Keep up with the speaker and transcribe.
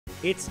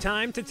It's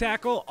time to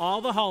tackle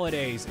all the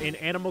holidays in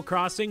Animal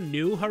Crossing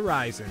New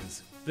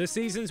Horizons. The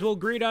seasons will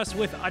greet us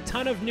with a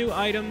ton of new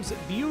items,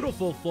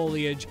 beautiful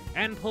foliage,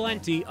 and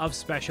plenty of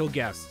special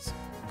guests.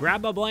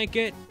 Grab a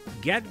blanket,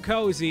 get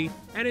cozy,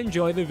 and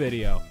enjoy the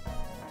video.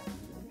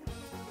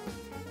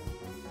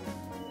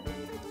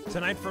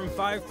 Tonight from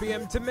 5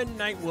 p.m. to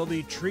midnight, we'll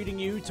be treating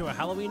you to a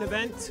Halloween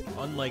event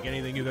unlike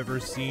anything you've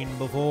ever seen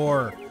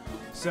before.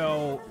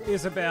 So,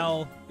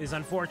 Isabelle is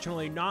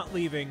unfortunately not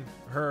leaving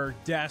her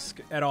desk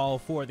at all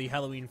for the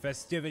Halloween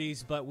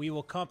festivities, but we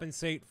will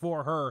compensate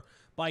for her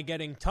by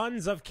getting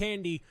tons of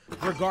candy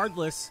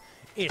regardless.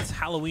 It's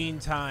Halloween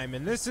time,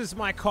 and this is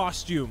my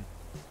costume.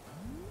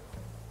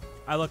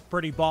 I look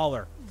pretty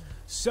baller.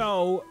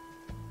 So,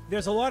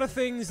 there's a lot of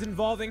things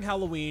involving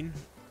Halloween.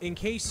 In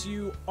case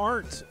you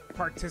aren't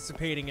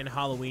participating in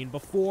Halloween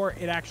before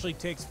it actually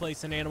takes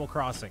place in Animal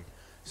Crossing.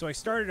 So I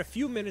started a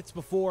few minutes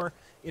before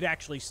it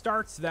actually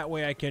starts. That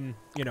way I can,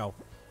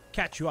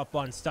 catch you up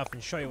on stuff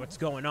and show you what's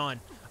going on.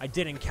 I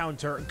did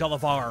encounter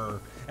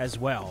Gulliver as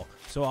well.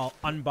 So I'll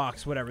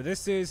unbox whatever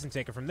this is and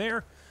take it from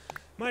there.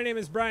 My name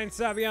is Brian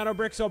Saviano,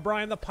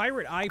 BricksOBrian, the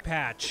pirate eye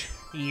patch.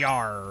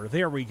 Yar,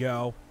 there we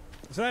go.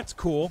 So that's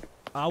cool.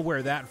 I'll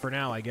wear that for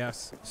now, I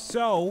guess.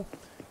 So,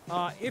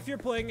 if you're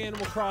playing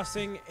Animal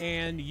Crossing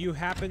and you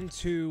happen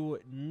to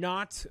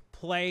not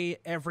play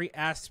every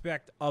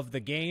aspect of the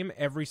game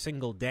every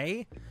single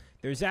day,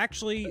 there's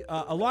actually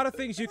a lot of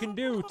things you can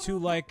do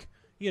to,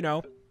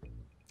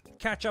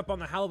 catch up on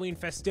the Halloween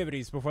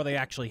festivities before they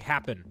actually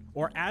happen,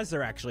 or as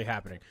they're actually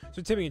happening.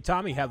 So Timmy and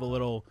Tommy have a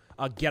little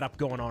get-up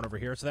going on over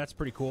here, so that's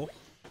pretty cool.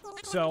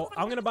 So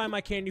I'm going to buy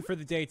my candy for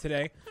the day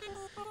today,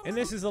 and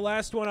this is the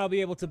last one I'll be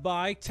able to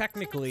buy,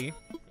 technically,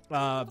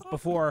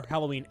 before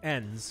Halloween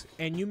ends.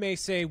 And you may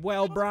say,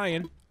 well,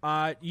 Brian,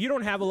 you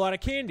don't have a lot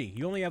of candy.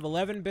 You only have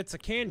 11 bits of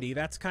candy.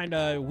 That's kind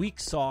of weak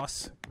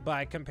sauce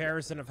by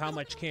comparison of how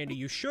much candy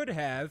you should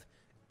have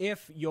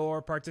if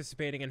you're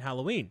participating in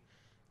Halloween.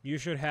 You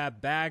should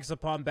have bags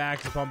upon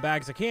bags upon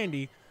bags of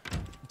candy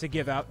to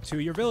give out to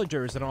your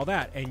villagers and all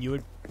that, and you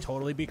would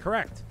totally be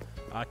correct.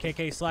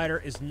 KK Slider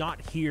is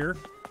not here.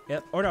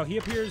 Oh, no, he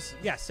appears,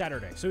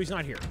 Saturday, so he's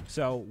not here.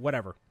 So,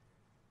 whatever.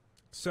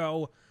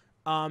 So,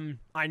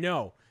 I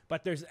know,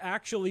 but there's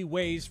actually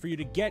ways for you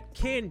to get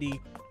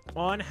candy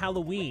on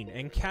Halloween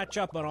and catch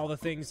up on all the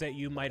things that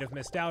you might have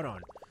missed out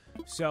on.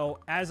 So,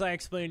 as I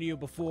explained to you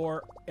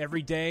before,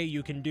 every day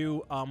you can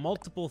do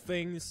multiple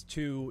things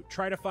to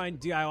try to find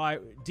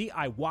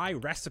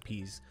DIY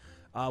recipes,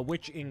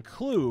 which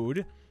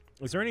include...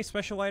 Is there any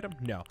special item?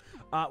 No.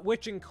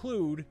 Which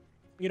include,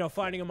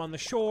 finding them on the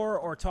shore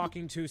or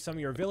talking to some of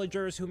your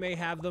villagers who may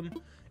have them.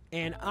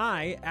 And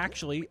I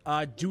actually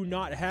do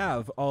not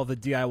have all the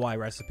DIY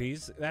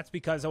recipes. That's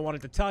because I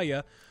wanted to tell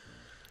you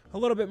a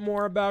little bit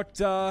more about,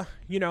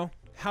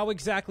 how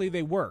exactly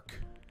they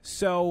work.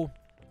 So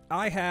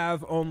I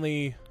have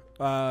only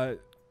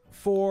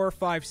 4,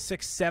 5,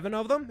 6, 7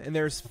 of them, and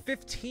there's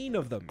 15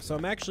 of them. So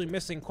I'm actually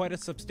missing quite a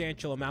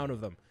substantial amount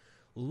of them.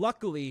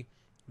 Luckily,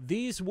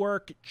 these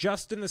work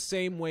just in the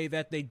same way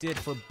that they did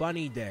for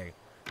Bunny Day.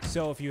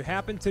 So if you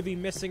happen to be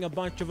missing a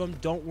bunch of them,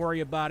 don't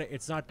worry about it.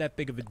 It's not that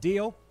big of a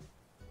deal.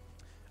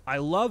 I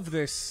love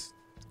this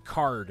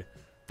card,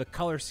 the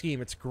color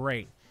scheme. It's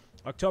great.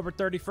 October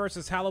 31st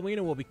is Halloween,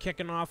 and we'll be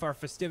kicking off our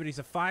festivities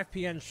at 5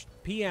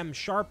 p.m.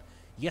 sharp.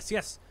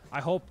 Yes, I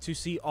hope to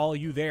see all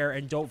you there,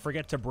 and don't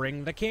forget to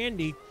bring the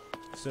candy.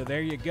 So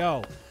there you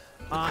go.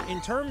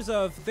 In terms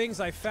of things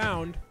I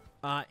found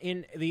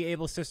in the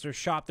Able Sisters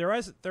shop,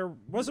 there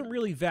wasn't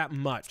really that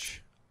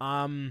much.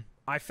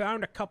 I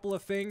found a couple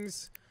of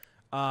things,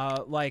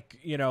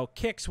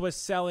 Kix was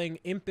selling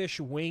impish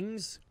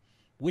wings,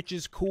 which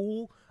is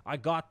cool. I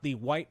got the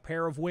white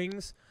pair of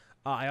wings.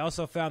 I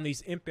also found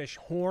these impish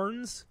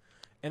horns.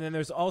 And then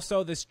there's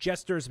also this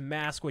Jester's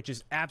mask, which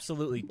is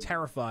absolutely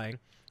terrifying.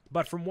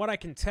 But from what I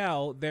can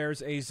tell,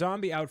 there's a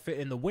zombie outfit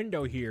in the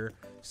window here.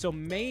 So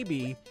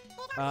maybe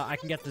I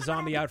can get the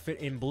zombie outfit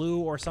in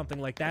blue or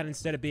something like that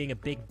instead of being a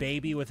big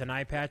baby with an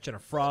eye patch and a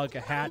frog, a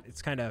hat.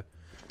 It's kind of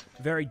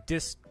very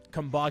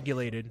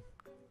discombobulated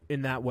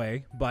in that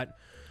way. But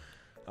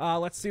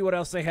let's see what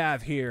else they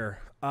have here.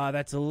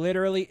 That's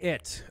literally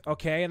it.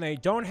 Okay, and they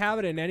don't have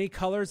it in any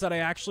colors that I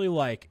actually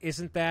like.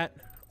 Isn't that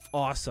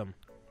awesome?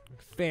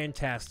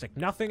 Fantastic.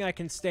 Nothing I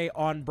can stay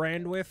on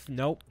brand with?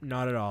 Nope,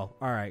 not at all.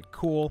 All right,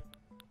 cool.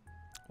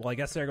 Well, I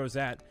guess there goes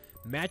that.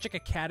 Magic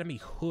Academy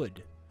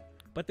hood.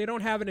 But they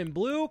don't have it in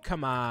blue?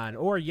 Come on.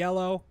 Or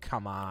yellow?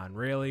 Come on,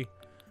 really?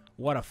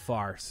 What a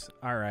farce.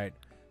 All right.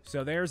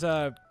 So there's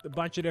a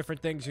bunch of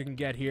different things you can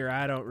get here.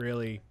 I don't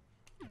really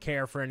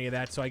care for any of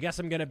that. So I guess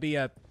I'm going to be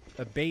a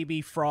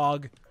baby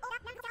frog.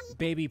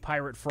 Baby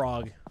pirate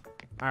frog.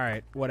 All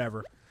right,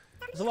 whatever.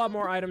 There's a lot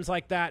more items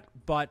like that,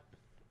 but,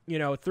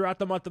 throughout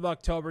the month of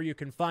October, you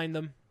can find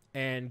them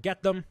and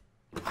get them.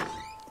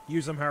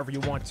 Use them however you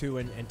want to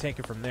and take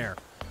it from there.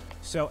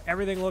 So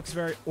everything looks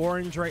very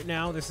orange right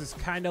now. This is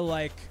kind of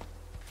like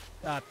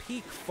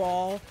peak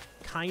fall,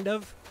 kind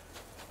of.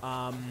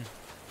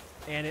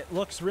 And it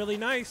looks really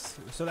nice,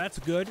 so that's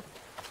good.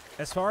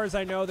 As far as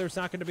I know, there's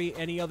not going to be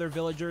any other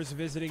villagers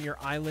visiting your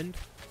island,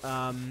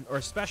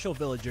 or special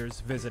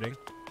villagers visiting.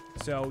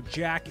 So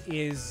Jack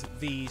is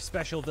the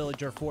special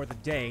villager for the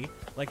day,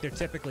 like there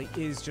typically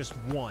is just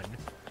one.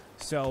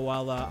 So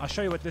I'll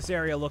show you what this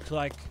area looked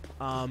like.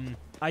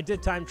 I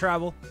did time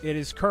travel. It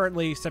is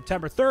currently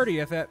September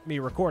 30th at me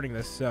recording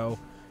this, so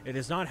it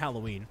is not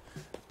Halloween.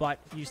 But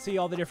you see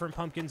all the different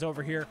pumpkins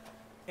over here.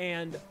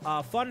 And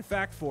fun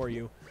fact for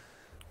you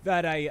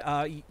that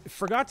I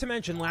forgot to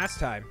mention last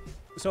time.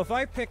 So if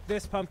I pick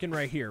this pumpkin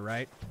right here,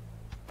 right,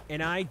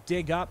 and I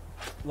dig up,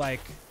 like,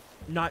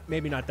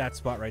 maybe not that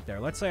spot right there.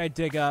 Let's say I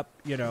dig up,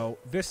 you know,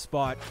 this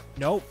spot.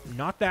 Nope,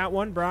 not that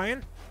one,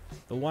 Brian.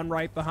 The one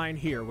right behind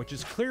here, which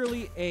is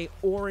clearly a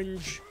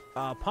orange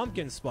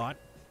pumpkin spot.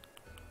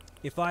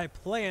 If I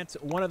plant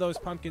one of those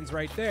pumpkins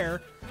right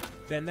there,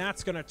 then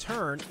that's going to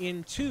turn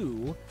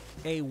into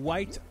a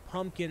white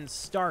pumpkin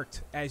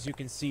start, as you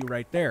can see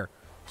right there.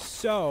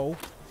 So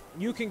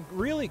you can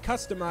really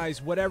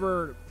customize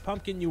whatever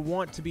pumpkin you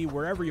want to be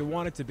wherever you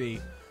want it to be.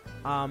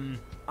 I'm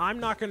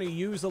not going to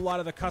use a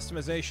lot of the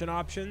customization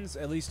options,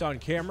 at least on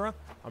camera.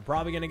 I'm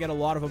probably going to get a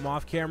lot of them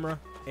off camera,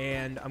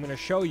 and I'm going to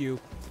show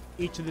you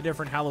each of the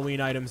different Halloween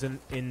items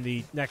in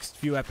the next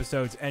few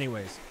episodes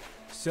anyways.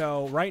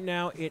 So right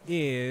now it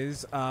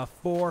is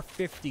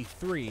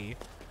 4:53.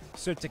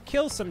 So to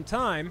kill some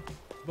time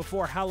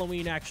before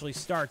Halloween actually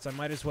starts, I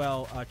might as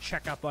well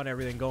check up on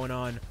everything going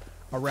on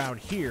around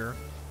here.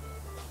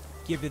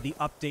 Give you the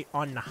update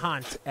on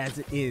Nahant as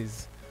it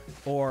is.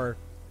 Or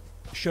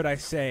should I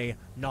say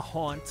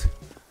Nahant?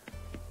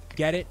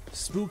 Get it?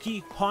 Spooky?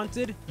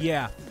 Haunted?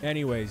 Yeah.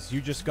 Anyways,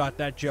 you just got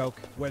that joke,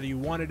 whether you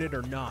wanted it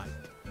or not.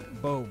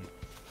 Boom.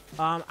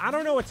 I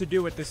don't know what to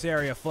do with this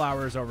area of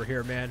flowers over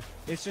here, man.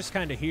 It's just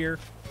kind of here.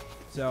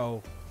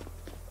 So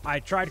I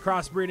tried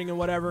crossbreeding and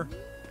whatever.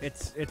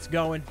 It's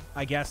going,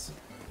 I guess.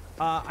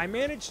 I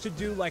managed to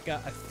do like a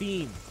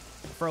theme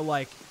for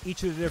like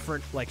each of the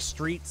different like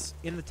streets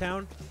in the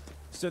town.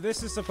 So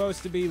this is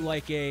supposed to be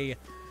like a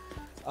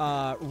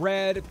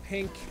red,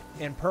 pink,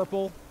 and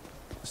purple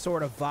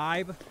sort of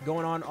vibe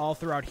going on all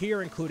throughout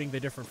here, including the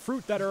different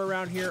fruit that are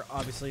around here.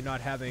 Obviously not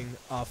having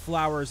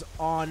flowers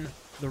on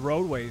the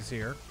roadways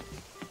here.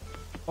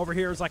 Over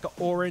here is like an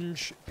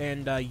orange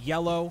and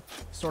yellow,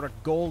 sort of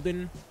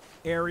golden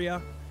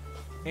area.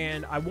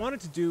 And I wanted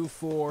to do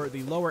for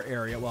the lower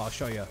area, well, I'll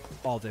show you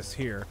all this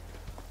here,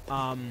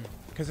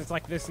 because it's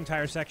like this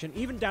entire section,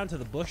 even down to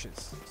the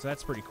bushes. So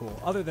that's pretty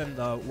cool, other than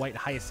the white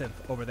hyacinth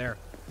over there.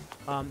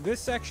 This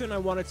section I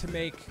wanted to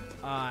make,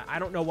 I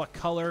don't know what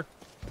color,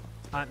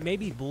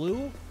 maybe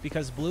blue,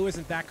 because blue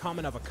isn't that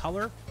common of a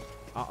color,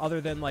 other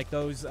than like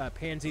those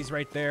pansies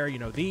right there. You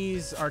know,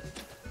 these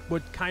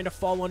would kind of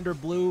fall under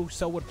blue,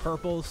 so would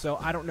purple, so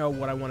I don't know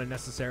what I want to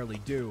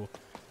necessarily do.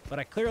 But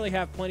I clearly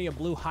have plenty of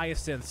blue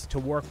hyacinths to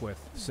work with,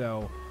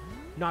 so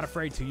not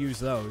afraid to use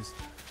those.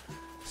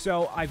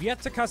 So I've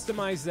yet to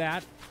customize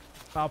that.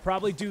 I'll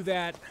probably do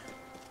that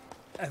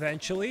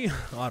eventually.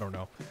 I don't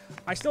know.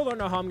 I still don't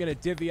know how I'm going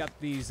to divvy up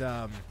these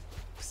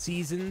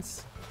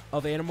seasons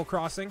of Animal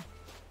Crossing,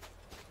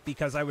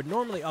 because I would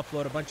normally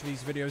upload a bunch of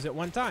these videos at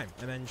one time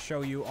and then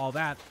show you all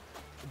that.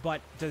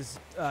 But does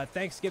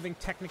Thanksgiving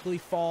technically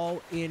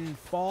fall in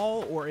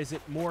fall, or is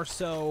it more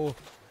so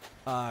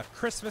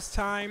Christmas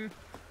time?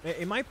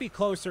 It might be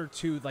closer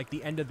to like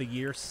the end of the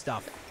year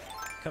stuff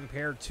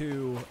compared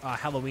to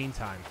Halloween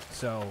time.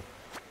 So,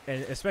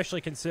 and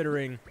especially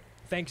considering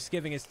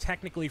Thanksgiving is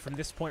technically from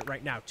this point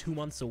right now 2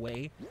 months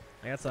away.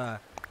 Like, that's a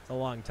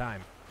long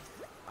time.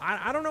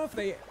 I don't know if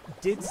they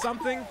did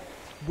something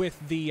with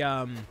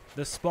the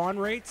spawn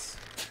rates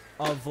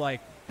of like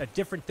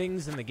different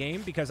things in the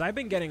game, because I've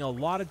been getting a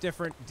lot of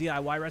different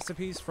DIY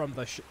recipes from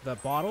the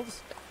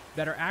bottles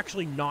that are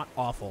actually not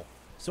awful.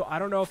 So I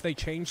don't know if they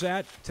changed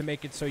that to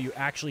make it so you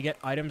actually get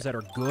items that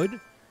are good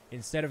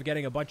instead of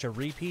getting a bunch of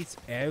repeats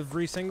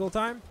every single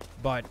time.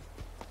 But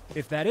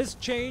if that is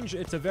change,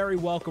 it's a very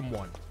welcome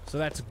one. So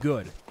that's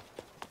good.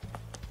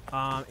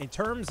 In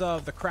terms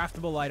of the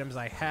craftable items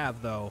I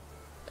have, though,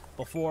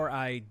 before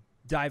I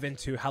dive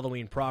into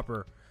Halloween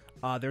proper,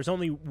 there's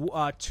only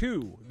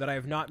 2 that I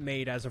have not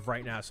made as of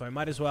right now. So I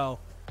might as well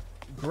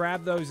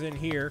grab those in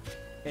here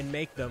and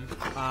make them.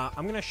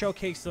 I'm going to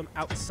showcase them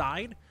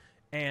outside.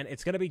 And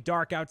it's going to be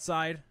dark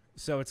outside,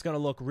 so it's going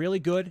to look really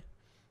good.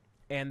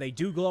 And they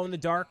do glow in the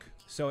dark,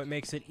 so it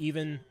makes it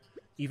even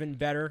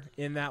better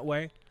in that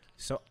way.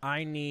 So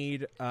I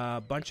need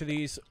a bunch of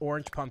these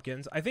orange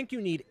pumpkins. I think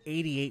you need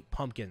 88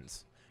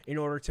 pumpkins in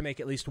order to make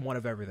at least one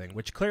of everything,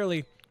 which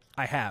clearly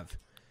I have.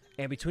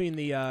 And between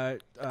the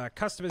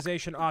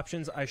customization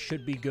options, I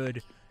should be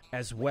good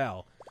as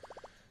well.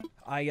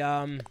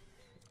 I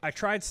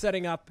tried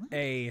setting up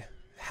a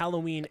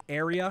Halloween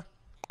area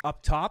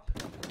up top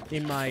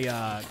in my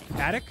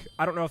attic.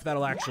 I don't know if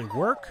that'll actually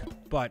work,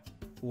 but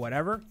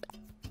whatever.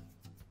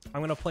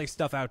 I'm going to place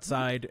stuff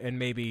outside and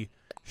maybe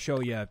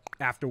show you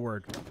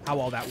afterward how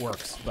all that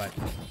works. But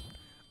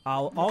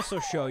I'll also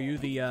show you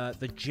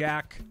the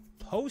Jack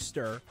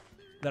poster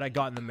that I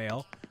got in the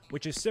mail,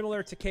 which is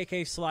similar to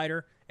KK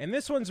Slider. And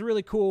this one's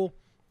really cool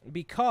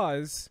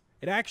because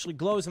it actually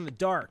glows in the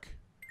dark.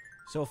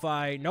 So if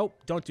I... Nope,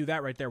 don't do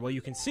that right there. Well,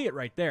 you can see it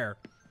right there.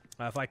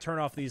 If I turn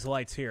off these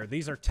lights here.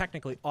 These are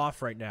technically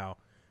off right now.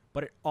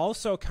 But it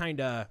also kind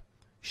of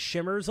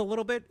shimmers a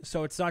little bit.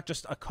 So it's not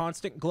just a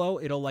constant glow.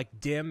 It'll, like,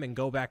 dim and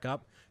go back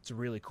up. It's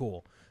really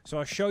cool. So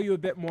I'll show you a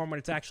bit more when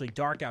it's actually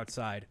dark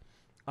outside.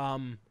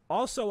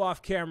 Also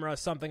off camera,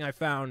 something I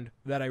found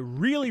that I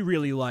really,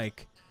 really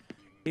like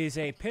is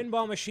a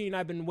pinball machine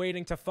I've been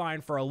waiting to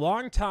find for a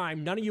long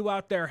time. None of you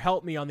out there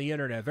helped me on the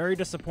internet. Very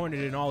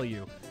disappointed in all of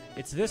you.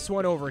 It's this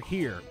one over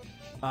here.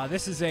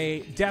 This is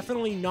a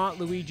definitely not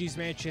Luigi's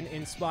Mansion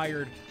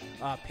inspired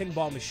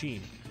pinball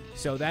machine.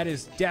 So that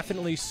is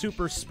definitely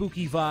super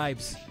spooky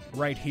vibes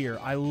right here.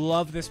 I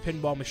love this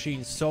pinball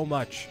machine so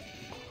much.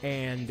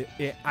 And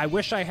I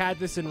wish I had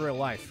this in real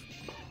life.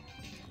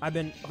 I've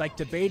been like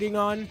debating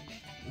on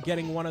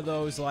getting one of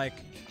those like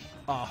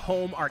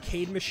home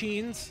arcade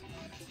machines.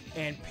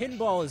 And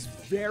pinball is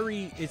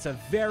it's a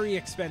very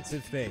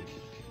expensive thing.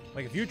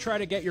 Like if you try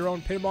to get your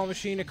own pinball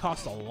machine, it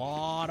costs a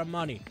lot of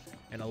money.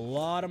 And a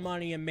lot of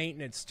money in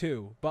maintenance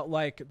too. But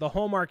like the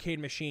home arcade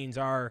machines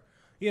are,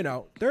 you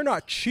know, they're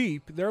not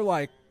cheap. They're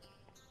like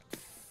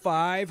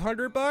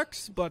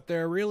 $500, but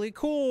they're really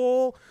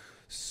cool.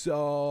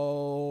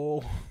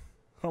 So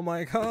I'm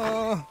like,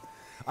 oh,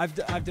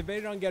 I've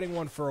debated on getting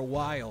one for a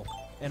while,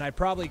 and I'd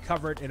probably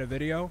cover it in a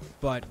video,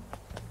 but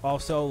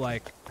also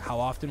like how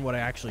often would I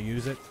actually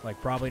use it? Like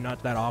probably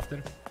not that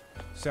often.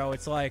 So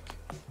it's like,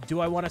 do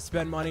I want to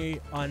spend money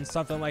on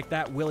something like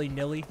that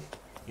willy-nilly?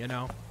 You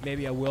know,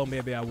 maybe I will,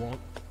 maybe I won't.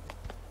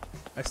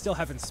 I still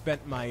haven't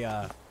spent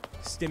my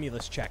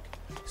stimulus check,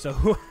 so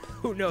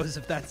who knows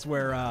if that's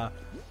where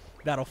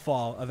that'll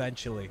fall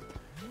eventually.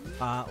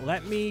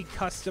 Let me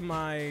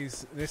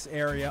customize this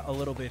area a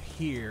little bit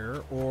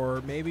here,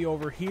 or maybe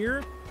over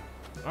here.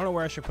 I don't know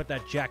where I should put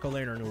that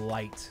jack-o'-lantern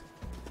light.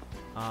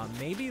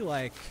 Maybe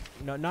like,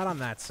 no, not on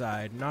that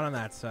side, not on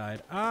that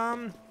side.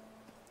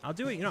 I'll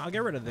do it, you know, I'll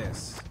get rid of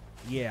this.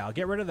 Yeah, I'll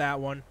get rid of that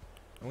one.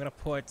 I'm gonna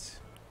put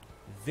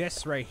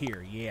this right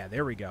here. Yeah,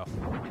 there we go.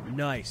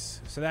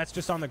 Nice. So that's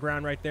just on the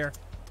ground right there.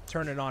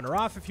 Turn it on or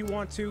off if you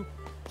want to.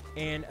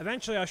 And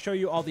eventually I'll show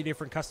you all the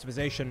different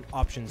customization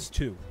options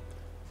too.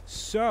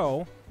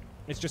 So,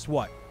 it's just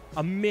what?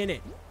 A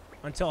minute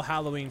until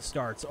Halloween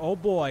starts. Oh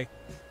boy.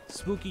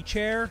 Spooky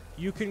chair,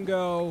 you can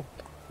go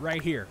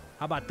right here.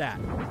 How about that?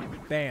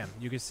 Bam.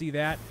 You can see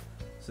that.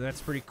 So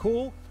that's pretty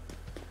cool.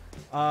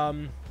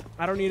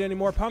 I don't need any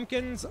more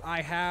pumpkins.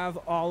 I have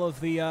all of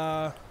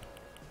the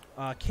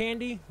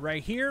candy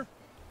right here.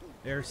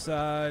 There's,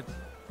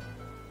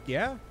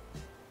 yeah.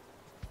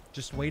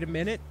 Just wait a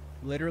minute.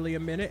 Literally a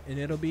minute, and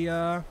it'll be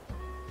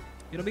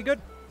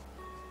good.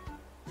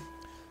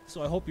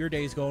 So I hope your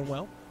day's going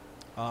well.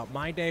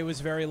 My day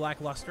was very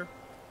lackluster.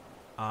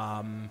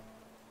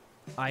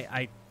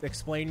 I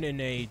explained in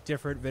a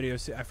different video,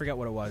 I forget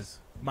what it was,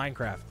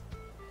 Minecraft,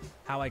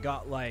 how I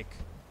got like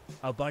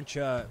a bunch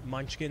of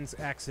munchkins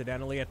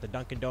accidentally at the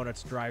Dunkin'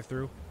 Donuts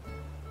drive-thru.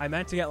 I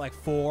meant to get like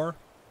 4,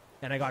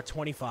 and I got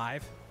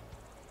 25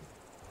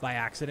 by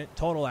accident,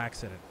 total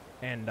accident.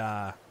 And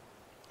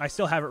I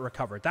still haven't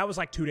recovered. That was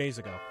like 2 days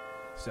ago.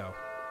 So,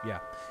 yeah.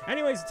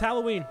 Anyways, it's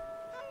Halloween.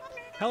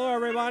 Hello,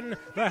 everyone.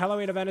 The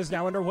Halloween event is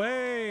now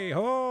underway.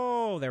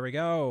 Oh, there we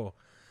go.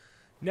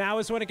 Now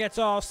is when it gets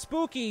all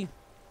spooky.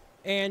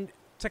 And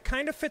to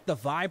kind of fit the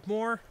vibe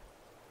more,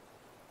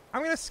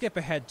 I'm going to skip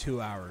ahead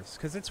 2 hours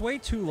because it's way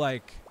too,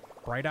 like,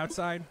 bright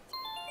outside.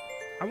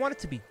 I want it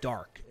to be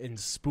dark and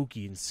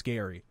spooky and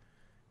scary.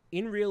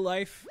 In real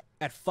life,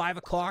 at 5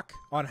 o'clock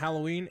on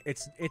Halloween,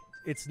 it's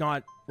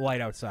not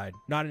light outside.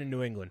 Not in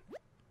New England.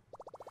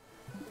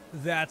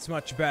 That's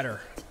much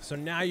better. So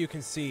now you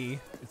can see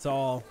it's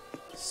all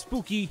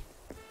spooky,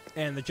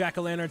 and the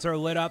jack-o'-lanterns are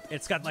lit up.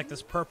 It's got like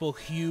this purple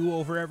hue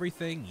over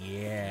everything.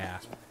 Yeah,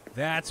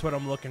 that's what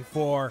I'm looking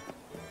for.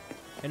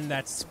 And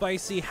that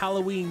spicy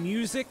Halloween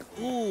music.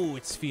 Ooh,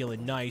 it's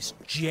feeling nice.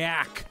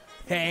 Jack.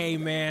 Hey,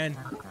 man.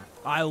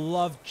 I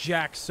love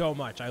Jack so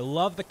much. I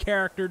love the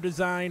character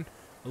design.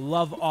 I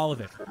love all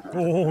of it.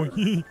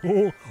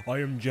 Oh, I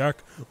am Jack,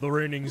 the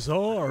reigning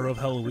czar of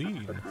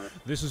Halloween.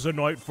 This is a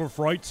night for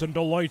frights and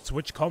delights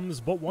which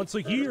comes but once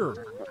a year.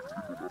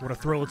 What a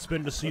thrill it's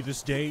been to see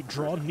this day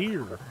draw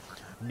near.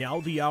 Now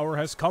the hour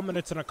has come and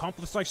it's an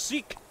accomplice I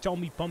seek. Tell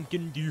me,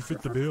 pumpkin, do you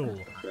fit the bill?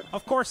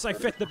 Of course I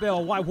fit the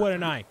bill. Why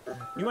wouldn't I?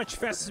 You might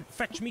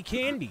fetch me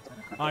candy.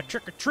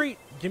 Trick or treat.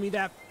 Give me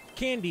that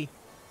candy.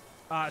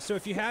 So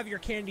if you have your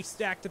candy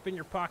stacked up in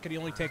your pocket, it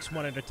only takes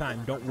one at a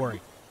time. Don't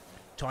worry.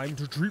 Time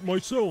to treat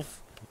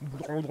myself.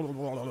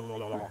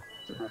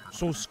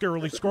 So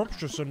scarily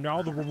scrumptious, and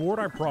now the reward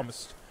I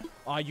promised.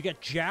 You get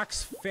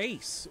Jack's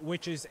face,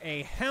 which is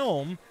a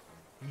helm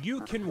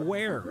you can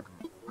wear,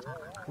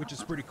 which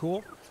is pretty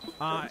cool.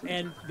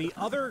 And the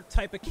other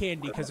type of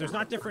candy, because there's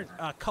not different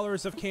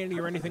colors of candy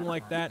or anything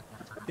like that,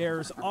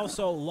 there's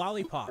also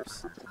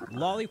lollipops.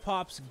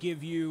 Lollipops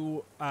give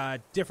you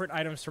different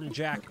items from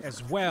Jack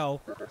as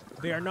well.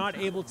 They are not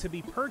able to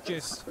be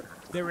purchased.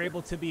 They're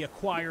able to be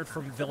acquired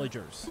from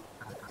villagers.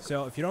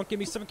 So if you don't give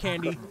me some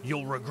candy,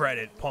 you'll regret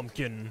it,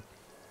 pumpkin.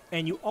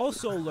 And you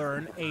also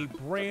learn a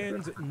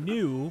brand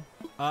new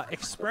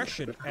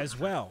expression as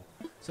well.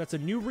 So that's a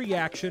new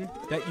reaction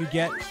that you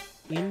get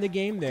in the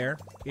game there.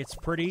 It's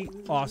pretty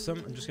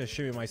awesome. I'm just going to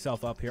show you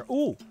myself up here.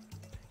 Ooh,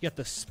 you get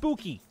the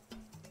spooky,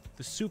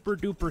 the super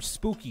duper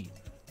spooky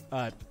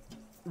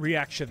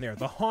reaction there.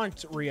 The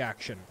haunt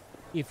reaction,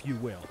 if you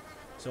will.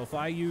 So if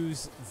I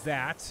use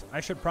that, I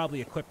should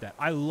probably equip that.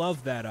 I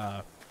love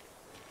that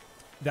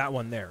that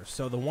one there.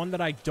 So the one that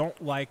I don't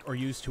like or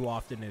use too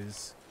often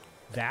is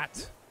that.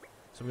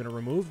 So I'm going to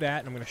remove that,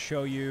 and I'm going to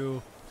show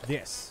you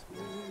this.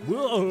 You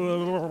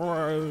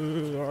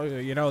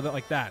know,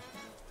 like that.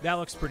 That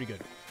looks pretty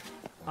good.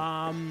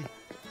 All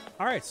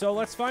right, so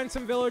let's find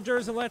some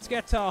villagers, and let's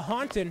get to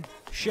haunting,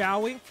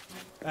 shall we?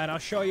 And I'll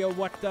show you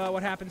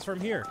what happens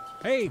from here.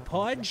 Hey,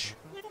 Pudge.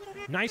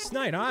 Nice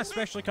night, huh?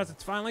 Especially because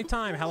it's finally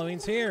time.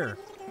 Halloween's here.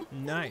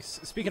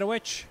 Nice. Speaking of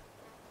which...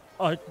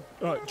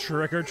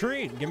 trick or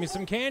treat. Give me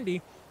some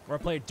candy, or I'll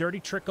play a dirty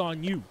trick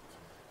on you.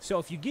 So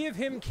if you give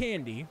him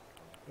candy,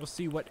 we'll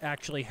see what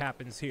actually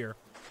happens here.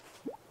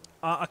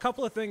 A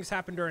couple of things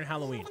happen during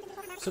Halloween.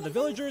 So the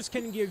villagers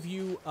can give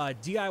you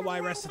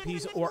DIY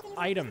recipes or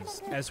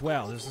items as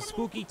well. There's a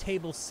spooky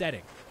table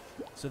setting.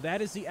 So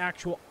that is the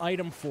actual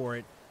item for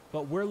it.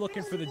 But we're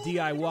looking for the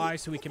DIY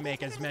so we can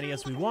make as many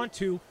as we want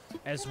to,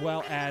 as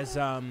well as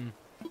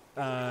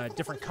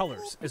different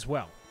colors as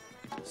well.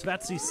 So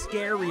that's the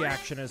scare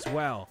reaction as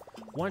well.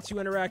 Once you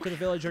interact with a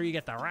villager, you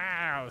get the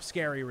wow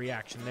scary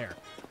reaction there.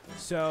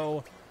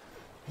 So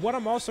what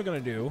I'm also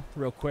going to do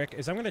real quick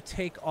is I'm going to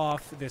take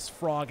off this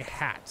frog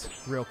hat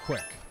real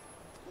quick.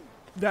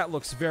 That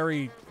looks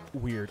very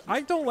weird.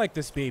 I don't like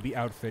this baby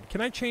outfit. Can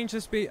I change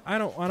this baby? I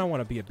don't want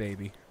to be a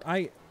baby.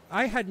 I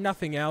had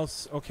nothing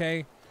else,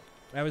 okay?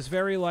 I was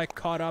very like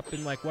caught up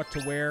in like what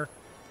to wear,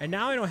 and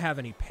now I don't have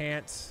any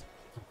pants.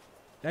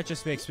 That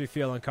just makes me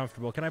feel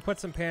uncomfortable. Can I put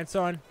some pants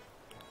on?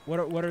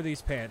 What are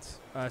these pants?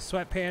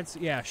 Sweatpants?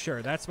 Yeah,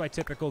 sure. That's my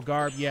typical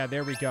garb. Yeah,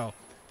 there we go.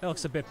 That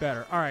looks a bit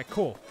better. All right,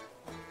 cool.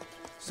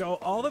 So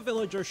all the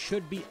villagers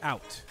should be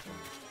out.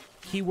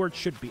 Keyword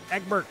should be.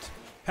 Egbert.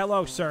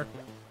 Hello, sir.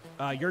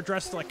 You're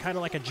dressed like kind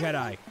of like a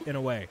Jedi in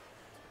a way.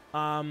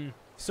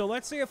 So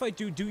let's see if I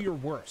do your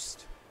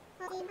worst.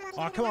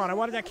 Oh, come on. I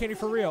wanted that candy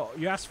for real.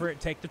 You asked for it.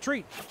 Take the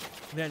treat.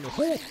 Then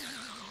whoo,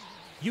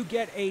 you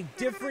get a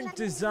different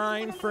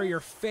design for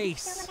your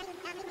face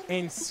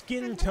and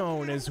skin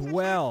tone as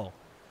well.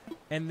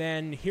 And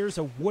then here's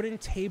a wooden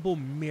table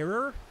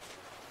mirror.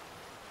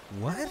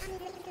 What?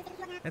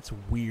 That's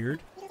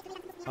weird.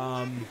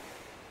 And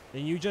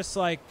you just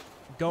like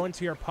go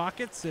into your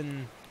pockets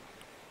and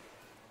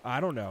I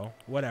don't know,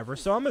 whatever.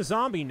 So I'm a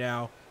zombie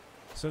now,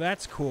 so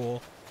that's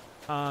cool.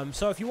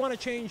 So if you want to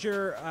change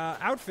your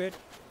outfit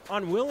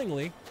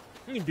unwillingly,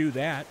 you can do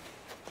that.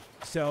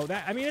 So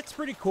that, I mean, it's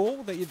pretty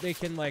cool that they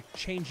can like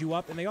change you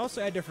up, and they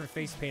also add different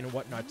face paint and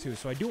whatnot too.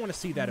 So I do want to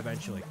see that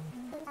eventually.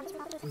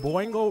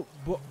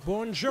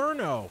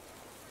 Buongiorno.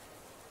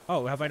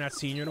 Oh, have I not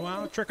seen you in a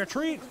while? Trick or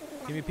treat.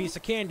 Give me a piece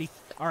of candy.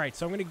 All right,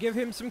 so I'm going to give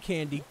him some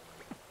candy,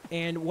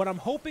 and what I'm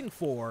hoping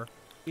for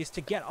is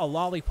to get a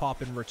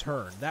lollipop in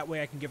return. That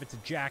way I can give it to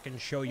Jack and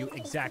show you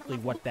exactly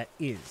what that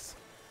is.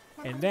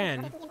 And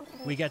then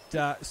we get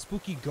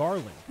spooky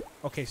garland.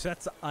 Okay, so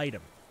that's the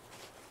item.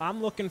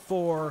 I'm looking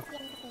for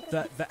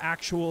the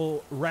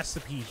actual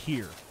recipe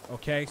here,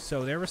 okay?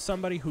 So there was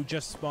somebody who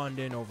just spawned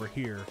in over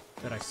here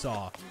that I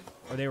saw,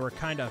 or they were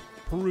kind of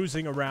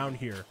perusing around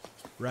here,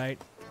 right?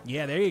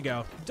 Yeah, there you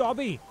go.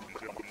 Dobby!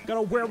 Got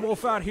a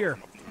werewolf out here.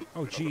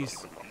 Oh,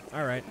 jeez.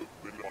 All right.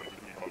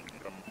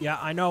 Yeah,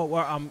 I know.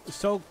 Well, I'm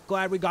so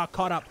glad we got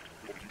caught up.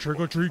 Trick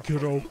or treat,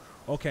 kiddo.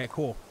 Okay,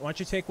 cool. Why don't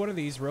you take one of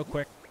these real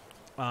quick?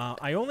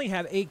 I only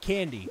have 8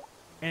 candy,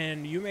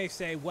 and you may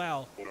say,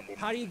 well,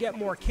 how do you get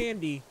more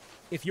candy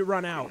if you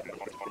run out?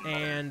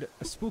 And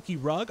a spooky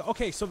rug?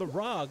 Okay, so the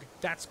rug,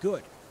 that's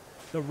good.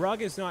 The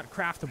rug is not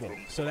craftable,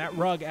 so that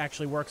rug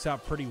actually works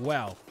out pretty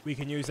well. We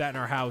can use that in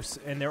our house,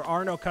 and there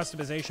are no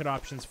customization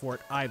options for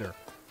it either.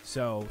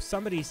 So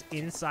somebody's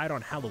inside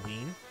on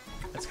Halloween?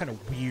 That's kind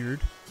of weird.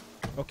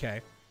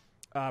 Okay.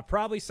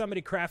 Probably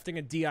somebody crafting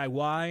a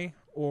DIY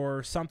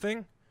or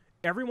something.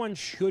 Everyone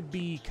should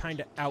be kind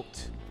of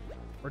out.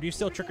 Or do you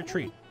still trick or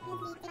treat?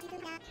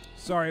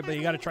 Sorry, but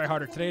you got to try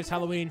harder. Today is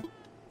Halloween.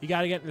 You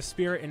got to get in the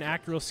spirit and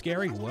act real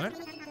scary. What?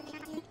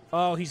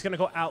 Oh, he's going to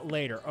go out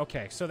later.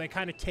 Okay, so they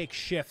kind of take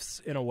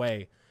shifts in a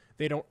way.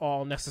 They don't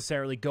all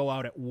necessarily go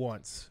out at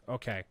once.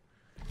 Okay.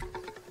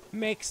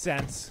 Makes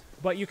sense.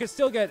 But you can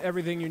still get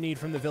everything you need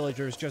from the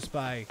villagers just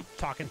by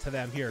talking to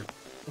them here.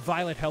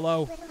 Violet,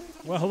 hello.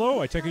 Well,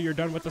 hello. I take it you're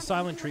done with the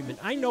silent treatment.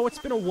 I know it's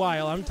been a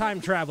while. I'm time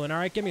traveling. All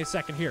right, give me a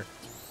second here.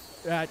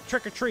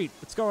 Trick or treat.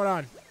 What's going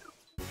on?